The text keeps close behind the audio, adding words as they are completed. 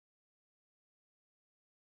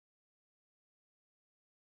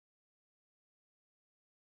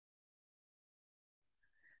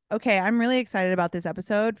Okay, I'm really excited about this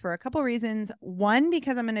episode for a couple reasons. One,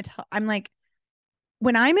 because I'm like,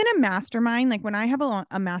 when I'm in a mastermind, like when I have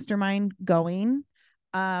a mastermind going,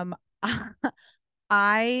 um,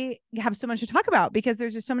 I have so much to talk about because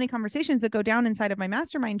there's just so many conversations that go down inside of my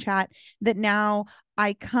mastermind chat that now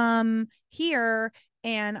I come here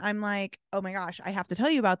and I'm like, oh my gosh, I have to tell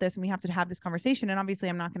you about this and we have to have this conversation. And obviously,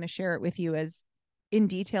 I'm not going to share it with you as in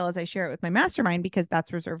detail as I share it with my mastermind because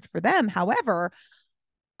that's reserved for them. However,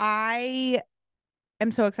 I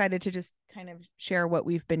am so excited to just kind of share what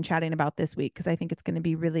we've been chatting about this week because I think it's going to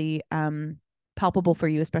be really palpable for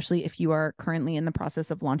you, especially if you are currently in the process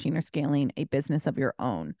of launching or scaling a business of your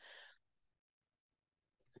own.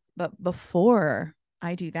 But before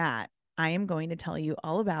I do that, I am going to tell you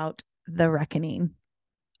all about The Reckoning.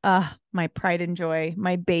 My pride and joy,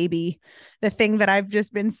 my baby, the thing that I've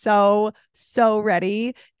just been so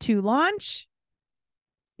ready to launch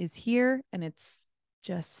is here and it's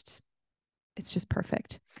just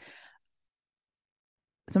perfect.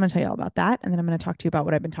 So I'm going to tell you all about that. And then I'm going to talk to you about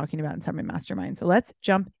what I've been talking about inside my mastermind. So let's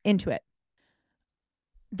jump into it.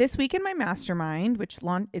 This week in my mastermind,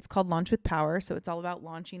 it's called Launch with Power. So it's all about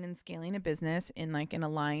launching and scaling a business in like an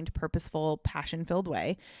aligned, purposeful, passion-filled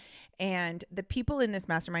way. And the people in this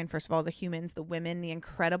mastermind, first of all, the humans, the women, the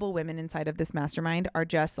incredible women inside of this mastermind are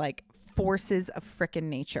just like forces of freaking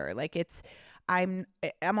nature. Like I'm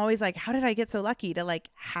always like, how did I get so lucky to like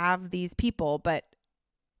have these people? But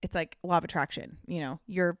it's like law of attraction,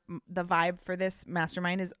 the vibe for this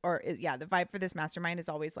mastermind the vibe for this mastermind is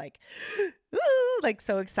always like, ooh, like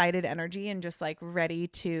so excited energy and just like ready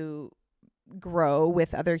to grow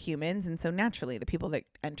with other humans. And so naturally the people that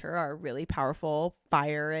enter are really powerful,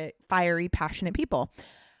 fiery, passionate people.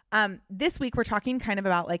 This week we're talking kind of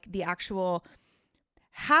about like the actual,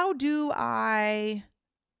 how do I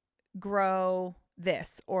grow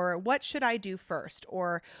this, or what should I do first,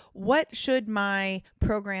 or what should my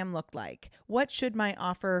program look like, what should my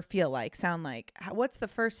offer feel like, sound like, what's the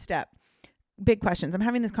first step? Big questions. I'm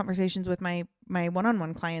having these conversations with my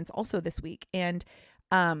one-on-one clients also this week, and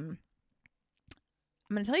I'm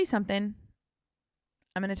going to tell you something.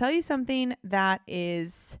 I'm going to tell you something that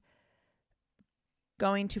is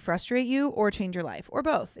going to frustrate you or change your life, or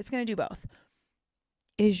both. It's going to do both.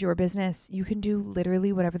 It is your business. You can do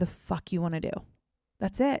literally whatever the fuck you want to do.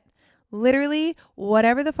 That's it. Literally,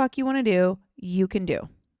 whatever the fuck you want to do, you can do.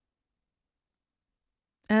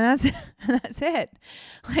 And that's it.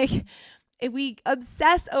 Like, if we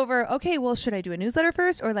obsess over, okay, well, should I do a newsletter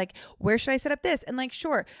first? Or like, where should I set up this? And like,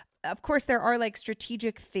 sure, of course, there are like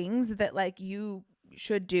strategic things that like you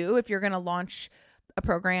should do if you're going to launch a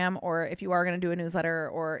program, or if you are going to do a newsletter,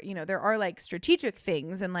 or, there are like strategic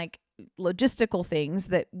things and like logistical things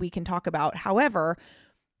that we can talk about. However,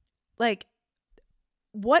 like,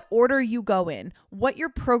 what order you go in, what your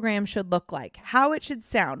program should look like, how it should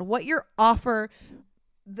sound, what your offer,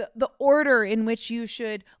 the order in which you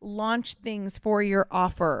should launch things for your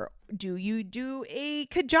offer. Do you do a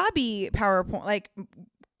Kajabi PowerPoint like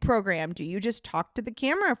program? Do you just talk to the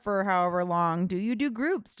camera for however long? Do you do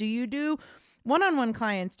groups? Do you do one-on-one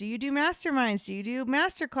clients? Do you do masterminds? Do you do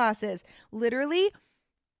master classes? Literally,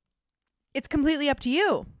 it's completely up to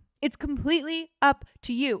you. It's completely up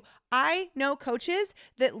to you. I know coaches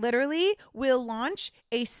that literally will launch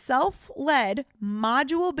a self-led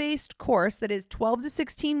module-based course that is 12 to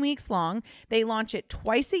 16 weeks long. They launch it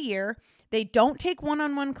twice a year. They don't take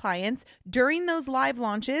one-on-one clients. During those live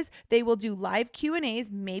launches, they will do live Q&As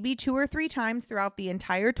maybe 2 or 3 times throughout the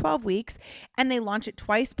entire 12 weeks, and they launch it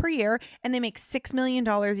twice per year, and they make $6 million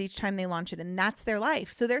each time they launch it, and that's their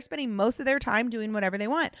life. So they're spending most of their time doing whatever they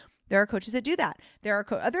want. There are coaches that do that. There are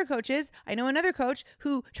other coaches. I know another coach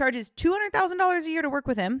who charges $200,000 a year to work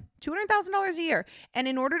with him, $200,000 a year. And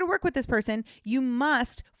in order to work with this person, you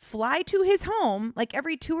must fly to his home like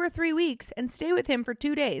every 2 or 3 weeks and stay with him for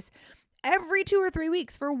 2 days. Every 2 or 3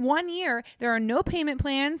 weeks for 1 year. There are no payment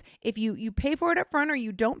plans if you pay for it up front or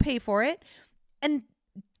you don't pay for it. And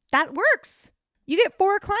that works. You get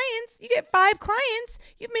 4 clients, you get 5 clients,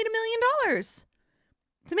 you've made $1 million.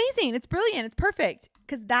 It's amazing. It's brilliant. It's perfect,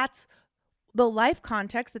 because that's the life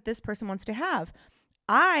context that this person wants to have.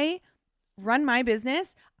 I run my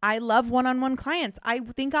business. I love one-on-one clients. I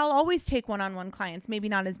think I'll always take one-on-one clients, maybe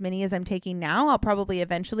not as many as I'm taking now. I'll probably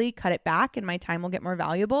eventually cut it back and my time will get more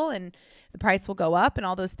valuable and the price will go up and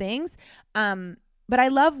all those things. But I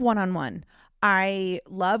love one-on-one. I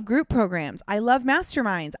love group programs. I love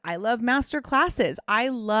masterminds. I love master classes. I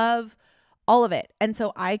love all of it. And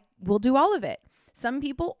so I will do all of it. Some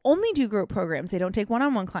people only do group programs. They don't take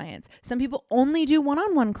one-on-one clients. Some people only do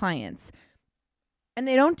one-on-one clients and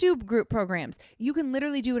they don't do group programs. You can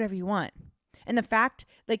literally do whatever you want. And the fact,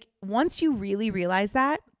 like, once you really realize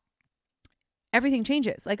that, everything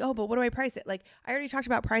changes. Like, oh, but what do I price it? Like, I already talked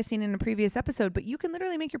about pricing in a previous episode, but you can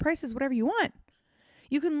literally make your prices whatever you want.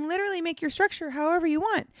 You can literally make your structure however you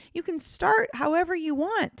want. You can start however you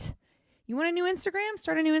want. You want a new Instagram?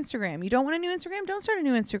 Start a new Instagram. You don't want a new Instagram? Don't start a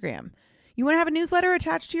new Instagram. You want to have a newsletter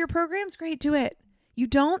attached to your programs? Great, do it. You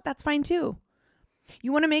don't? That's fine too.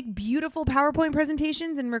 You want to make beautiful PowerPoint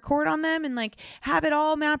presentations and record on them and like have it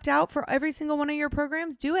all mapped out for every single one of your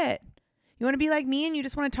programs? Do it. You want to be like me and you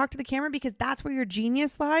just want to talk to the camera because that's where your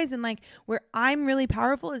genius lies, and like where I'm really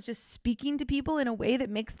powerful is just speaking to people in a way that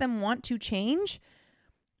makes them want to change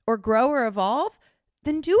or grow or evolve?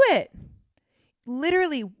 Then do it.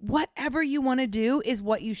 Literally, whatever you want to do is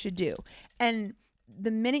what you should do. And the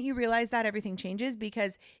minute you realize that, everything changes,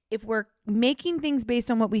 because if we're making things based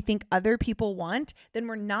on what we think other people want, then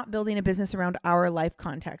we're not building a business around our life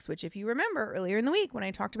context, which if you remember earlier in the week when I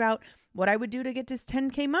talked about what I would do to get to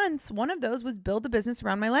 10K months, one of those was build a business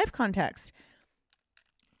around my life context.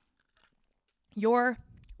 Your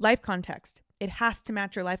life context. It has to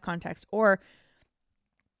match your life context or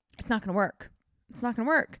it's not going to work. It's not going to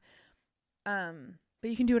work. But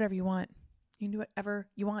you can do whatever you want. You can do whatever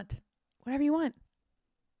you want. Whatever you want.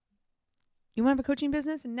 You want to have a coaching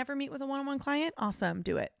business and never meet with a one-on-one client? Awesome.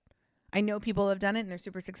 Do it. I know people have done it and they're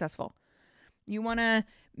super successful. You want to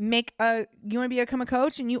become a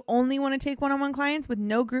coach and you only want to take one-on-one clients with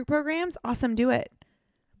no group programs? Awesome. Do it.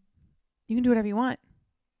 You can do whatever you want.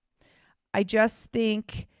 I just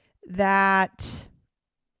think that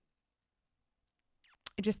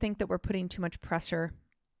we're putting too much pressure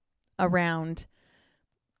around,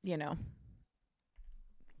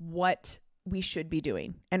 what we should be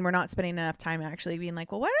doing. And we're not spending enough time actually being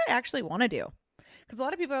like, well, what do I actually want to do? Because a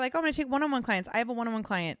lot of people are like, oh, I'm going to take one-on-one clients. I have a one-on-one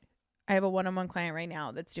client right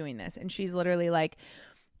now that's doing this. And she's literally like,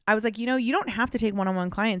 I was like, you don't have to take one-on-one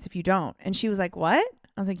clients if you don't. And she was like, what?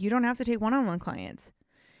 I was like, you don't have to take one-on-one clients.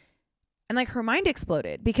 And like her mind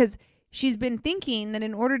exploded because she's been thinking that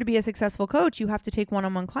in order to be a successful coach, you have to take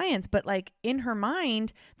one-on-one clients. But like in her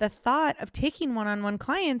mind, the thought of taking one-on-one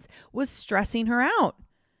clients was stressing her out.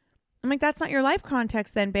 I'm like, that's not your life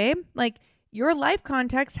context then, babe. Like your life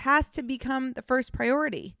context has to become the first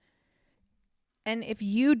priority. And if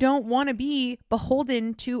you don't want to be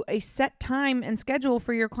beholden to a set time and schedule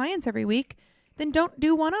for your clients every week, then don't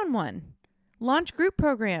do one-on-one. Launch group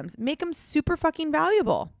programs. Make them super fucking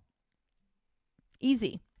valuable.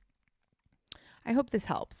 Easy. I hope this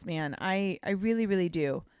helps, man. I really, really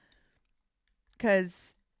do.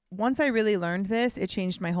 Because once I really learned this, it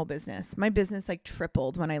changed my whole business. My business like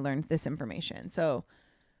tripled when I learned this information. So,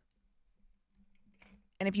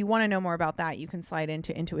 and if you want to know more about that, you can slide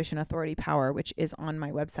into Intuition Authority Power, which is on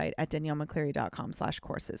my website at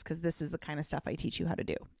daniellemccleary.com/courses, because this is the kind of stuff I teach you how to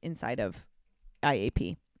do inside of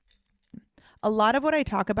IAP. A lot of what I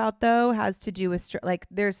talk about, though, has to do with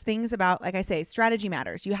there's things about, like I say, strategy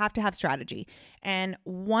matters. You have to have strategy. And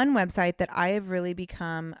one website that I have really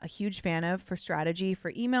become a huge fan of for strategy,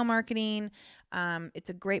 for email marketing,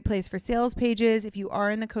 it's a great place for sales pages. If you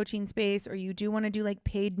are in the coaching space or you do want to do like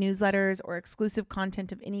paid newsletters or exclusive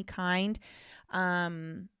content of any kind,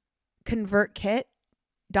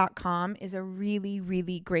 ConvertKit.com is a really,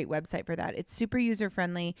 really great website for that. It's super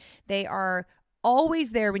user-friendly. They are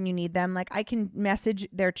always there when you need them. Like I can message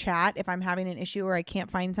their chat if I'm having an issue or I can't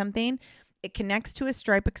find something. It connects to a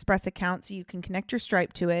Stripe Express account, so you can connect your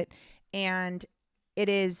Stripe to it. And it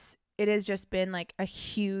has just been like a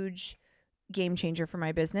huge game changer for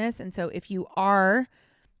my business. And so if you are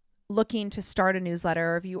looking to start a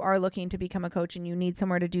newsletter, or if you are looking to become a coach and you need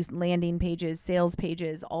somewhere to do landing pages, sales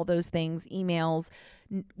pages, all those things, emails,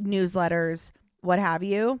 newsletters, what have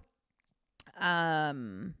you,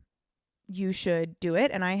 you should do it.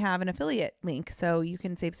 And I have an affiliate link, so you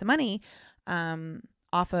can save some money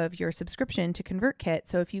off of your subscription to ConvertKit.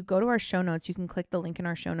 So if you go to our show notes, you can click the link in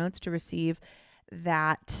our show notes to receive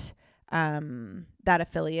that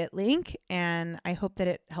affiliate link. And I hope that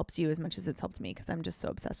it helps you as much as it's helped me, because I'm just so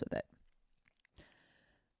obsessed with it.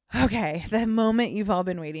 Okay, the moment you've all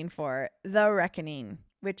been waiting for, The Reckoning,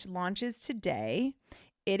 which launches today.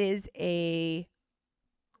 It is a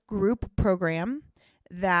group program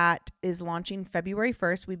that is launching February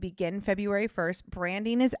 1st. We begin February 1st.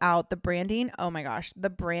 Branding is out. The branding, oh my gosh, the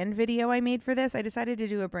brand video I made for this, I decided to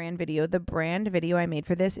do a brand video. The brand video I made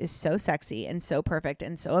for this is so sexy and so perfect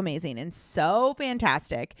and so amazing and so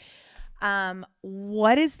fantastic.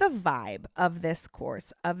 What is the vibe of this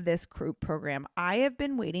course, of this group program? I have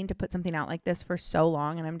been waiting to put something out like this for so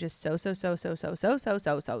long, and I'm just so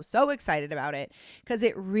excited about it, because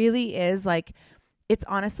it really is like, it's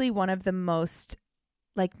honestly one of the most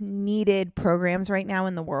like needed programs right now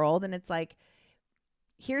in the world. And it's like,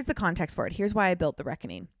 here's the context for it. Here's why I built The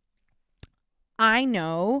Reckoning. I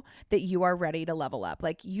know that you are ready to level up.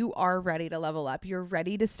 Like, you are ready to level up. You're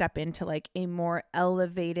ready to step into like a more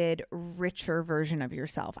elevated, richer version of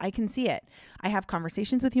yourself. I can see it. I have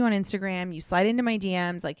conversations with you on Instagram. You slide into my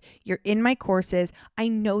DMs, like you're in my courses. I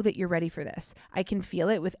know that you're ready for this. I can feel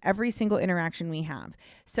it with every single interaction we have.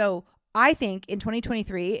 So I think in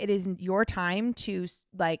 2023, it is your time to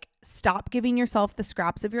like stop giving yourself the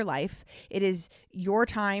scraps of your life. It is your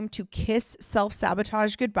time to kiss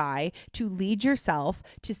self-sabotage goodbye, to lead yourself,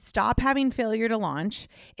 to stop having failure to launch.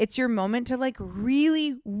 It's your moment to like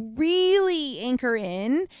really, really anchor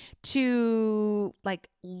in to like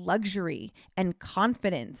luxury and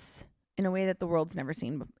confidence in a way that the world's never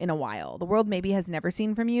seen in a while. The world maybe has never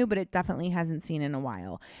seen from you, but it definitely hasn't seen in a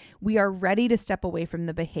while. We are ready to step away from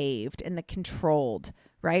the behaved and the controlled,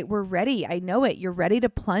 right? We're ready. I know it. You're ready to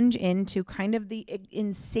plunge into kind of the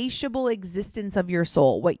insatiable existence of your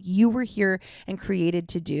soul, what you were here and created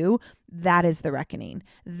to do. That is The Reckoning.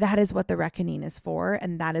 That is what The Reckoning is for.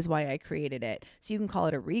 And that is why I created it. So you can call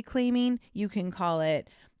it a reclaiming. You can call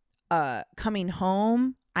it coming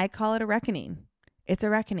home. I call it a reckoning. It's a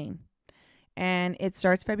reckoning. And it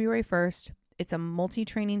starts February 1st. It's a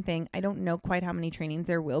multi-training thing. I don't know quite how many trainings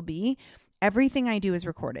there will be. Everything I do is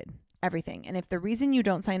recorded. Everything. And if the reason you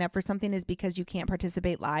don't sign up for something is because you can't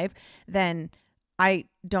participate live, then I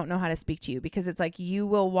don't know how to speak to you, because it's like you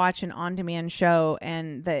will watch an on-demand show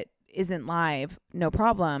and that isn't live, no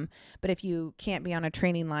problem. But if you can't be on a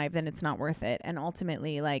training live, then it's not worth it. And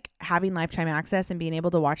ultimately, like having lifetime access and being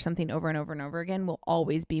able to watch something over and over and over again will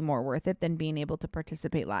always be more worth it than being able to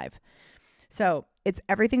participate live. So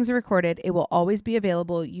everything's recorded. It will always be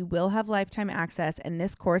available. You will have lifetime access. And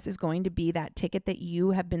this course is going to be that ticket that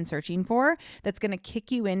you have been searching for, that's going to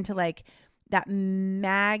kick you into like that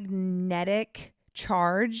magnetic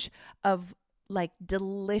charge of like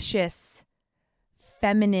delicious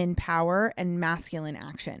feminine power and masculine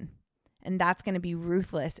action. And that's going to be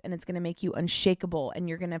ruthless, and it's going to make you unshakable, and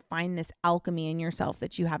you're going to find this alchemy in yourself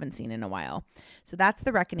that you haven't seen in a while. So that's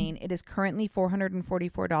The Reckoning. It is currently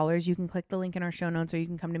 $444. You can click the link in our show notes, or you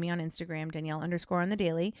can come to me on Instagram,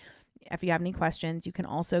 Danielle_on_the_daily. If you have any questions, you can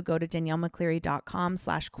also go to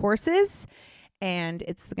DanielleMcCleary.com/courses, and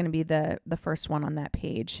it's going to be the first one on that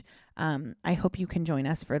page. I hope you can join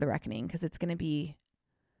us for The Reckoning, because it's going to be,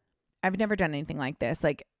 I've never done anything like this.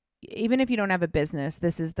 Like, even if you don't have a business,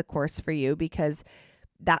 this is the course for you, because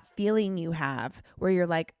that feeling you have where you're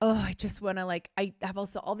like, oh, I just want to like, I have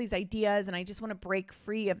also all these ideas and I just want to break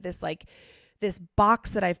free of this, like this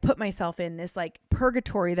box that I've put myself in, this like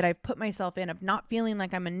purgatory that I've put myself in of not feeling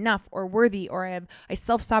like I'm enough or worthy, or I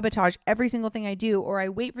self-sabotage every single thing I do, or I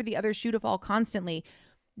wait for the other shoe to fall constantly.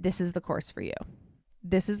 This is the course for you.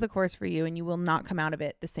 This is the course for you, and you will not come out of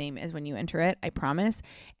it the same as when you enter it. I promise.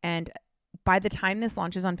 And by the time this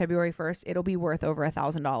launches on February 1st, it'll be worth over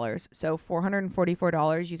 $1,000. So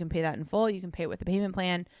 $444, you can pay that in full. You can pay it with a payment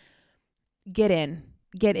plan. Get in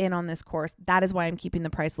on this course. That is why I'm keeping the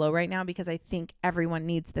price low right now, because I think everyone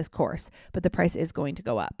needs this course, but the price is going to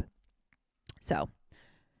go up. So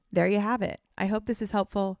there you have it. I hope this is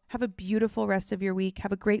helpful. Have a beautiful rest of your week.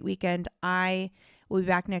 Have a great weekend. I will be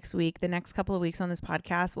back next week. The next couple of weeks on this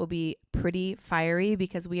podcast will be pretty fiery,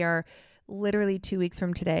 because we are literally 2 weeks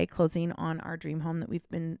from today closing on our dream home that we've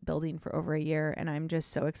been building for over a year. And I'm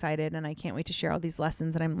just so excited, and I can't wait to share all these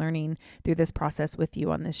lessons that I'm learning through this process with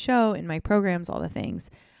you on this show, in my programs, all the things.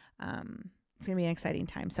 It's going to be an exciting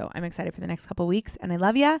time. So I'm excited for the next couple of weeks, and I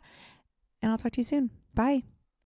love you, and I'll talk to you soon. Bye.